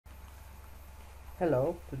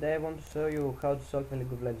Hello, today I want to show you how to solve a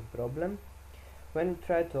League of Legends problem. When you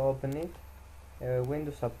try to open it, a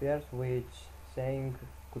Windows appears which saying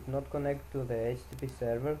could not connect to the HTTP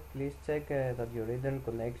server. Please check that your internet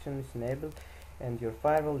connection is enabled and your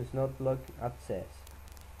firewall is not blocking access.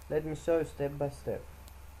 Let me show you step by step.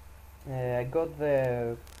 I got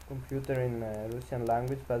the computer in Russian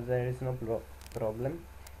language, but there is no problem.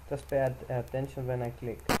 Just pay attention when I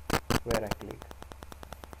click, where I click.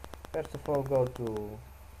 First of all, go to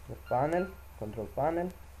the panel, control panel,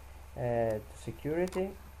 to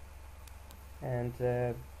security and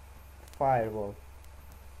firewall.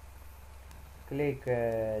 Click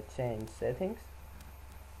change settings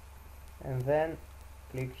and then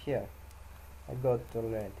click here. I got it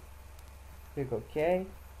already. Click OK,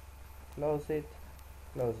 close it.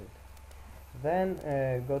 Then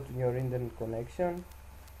go to your internet connection,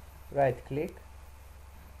 right click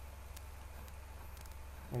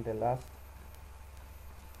in the last,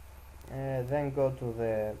 then go to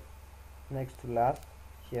the next to last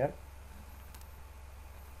here.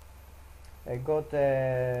 I got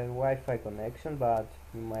a Wi-Fi connection, but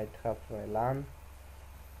you might have a LAN.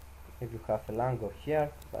 If you have a LAN, go here,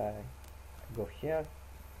 go here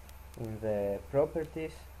in the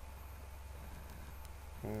properties,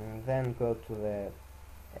 and then go to the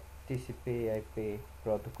TCP/IP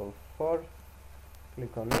protocol 4,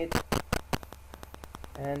 click on it,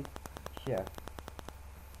 and here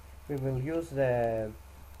we will use the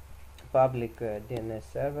public DNS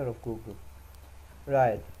server of Google.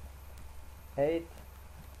 Right,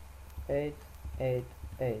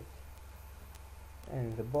 8888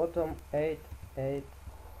 and the bottom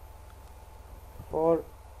 884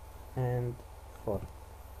 and 4.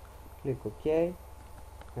 Click OK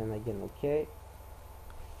and again OK.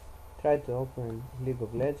 Try to open League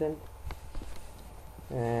of Legends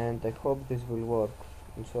and I hope this will work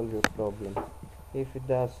and solve your problem. If it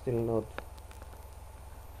does still not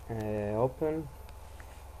open,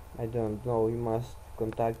 I don't know, you must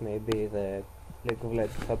contact maybe the League of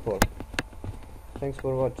Legends support. Thanks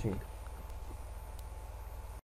for watching.